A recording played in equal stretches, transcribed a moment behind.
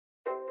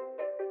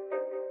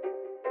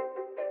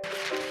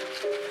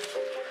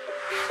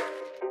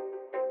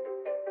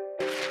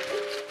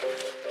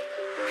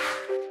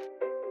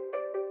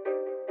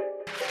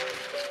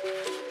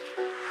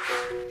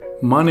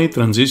Money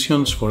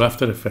transitions for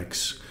After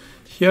Effects.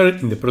 Here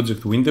in the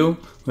project window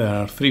there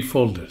are three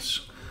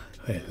folders: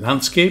 a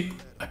landscape,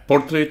 a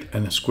portrait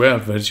and a square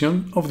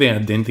version of the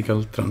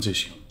identical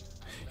transition.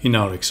 In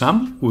our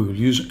example we will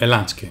use a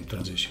landscape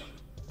transition.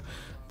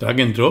 Drag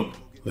and drop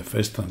the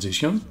first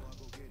transition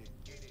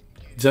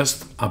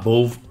just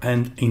above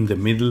and in the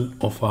middle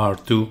of our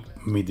two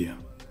media.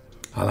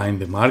 Align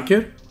the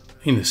marker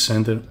in the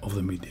center of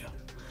the media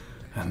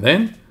and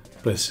then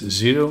press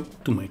 0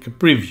 to make a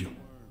preview.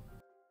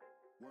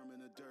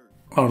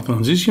 Our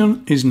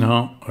transition is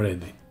now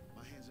ready.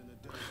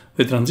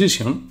 The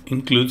transition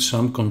includes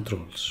some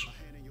controls.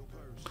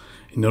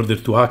 In order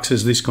to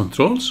access these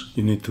controls,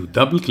 you need to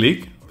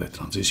double-click the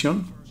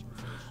transition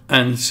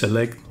and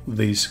select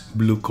this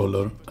blue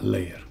color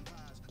layer.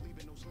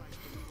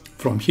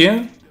 From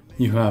here,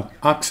 you have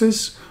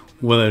access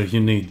whether you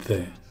need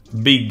the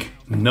big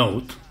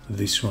node,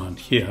 this one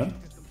here,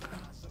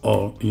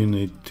 or you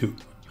need to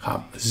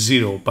have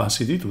zero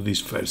opacity to this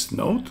first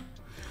node,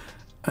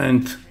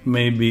 and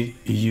maybe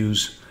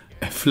use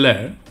a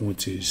flare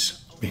which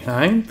is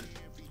behind,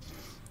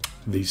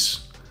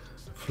 this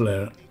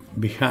flare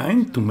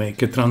behind to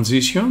make a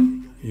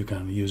transition. You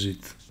can use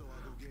it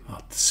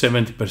at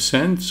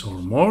 70%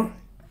 or more.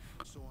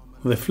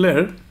 The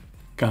flare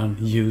can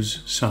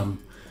use some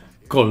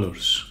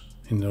colors.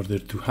 In order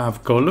to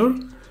have color,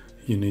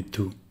 you need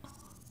to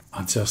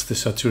adjust the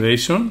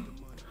saturation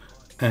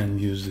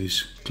and use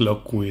this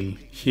clock wheel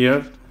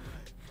here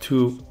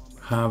to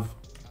have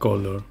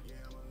color.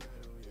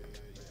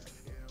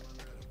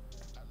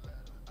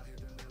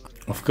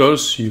 Of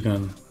course, you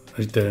can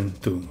return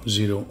to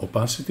zero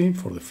opacity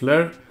for the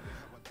flare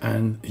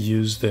and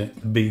use the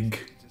big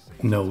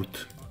node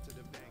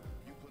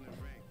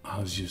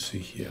as you see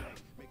here.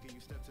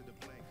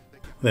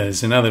 There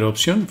is another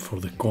option for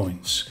the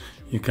coins.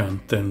 You can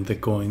turn the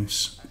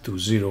coins to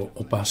zero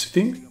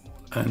opacity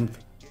and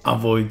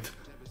avoid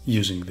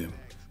using them.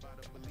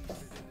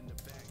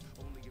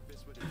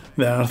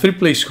 There are three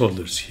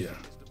placeholders here.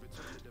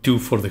 Two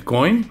for the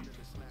coin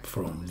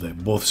from the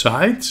both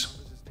sides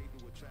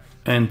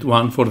and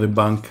one for the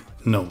bank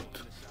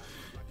note.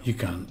 You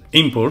can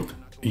import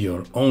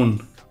your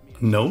own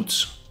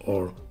notes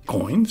or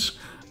coins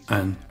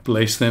and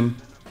place them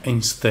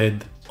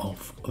instead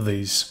of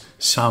this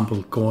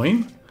sample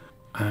coin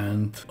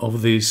and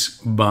of this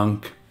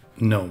bank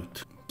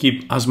note.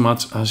 Keep as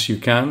much as you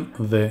can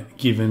the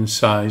given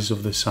size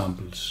of the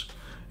samples,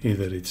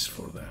 either it's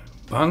for the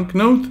bank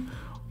note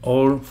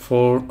or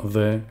for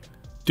the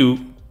two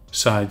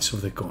sides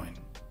of the coin.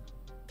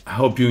 I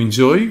hope you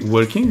enjoy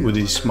working with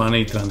this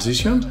money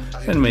transition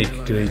and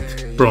make great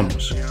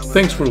promos.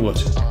 Thanks for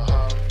watching.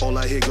 All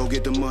I hear, go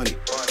get the money,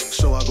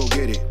 so I go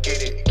get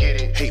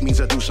it. Hate means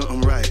I do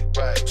something right,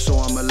 so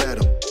I'ma let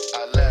him.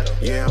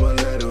 Yeah, I'ma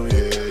let him,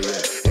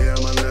 yeah,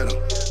 I'ma let him.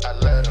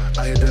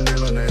 I hit the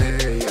nail on the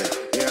head,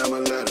 yeah, I'ma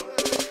let him.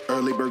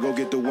 Early bird, go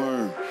get the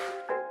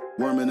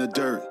worm in the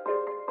dirt.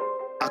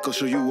 I can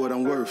show you what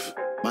I'm worth,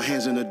 my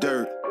hands in the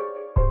dirt.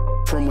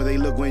 From where they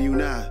look when you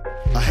not,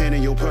 a hand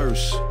in your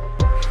purse.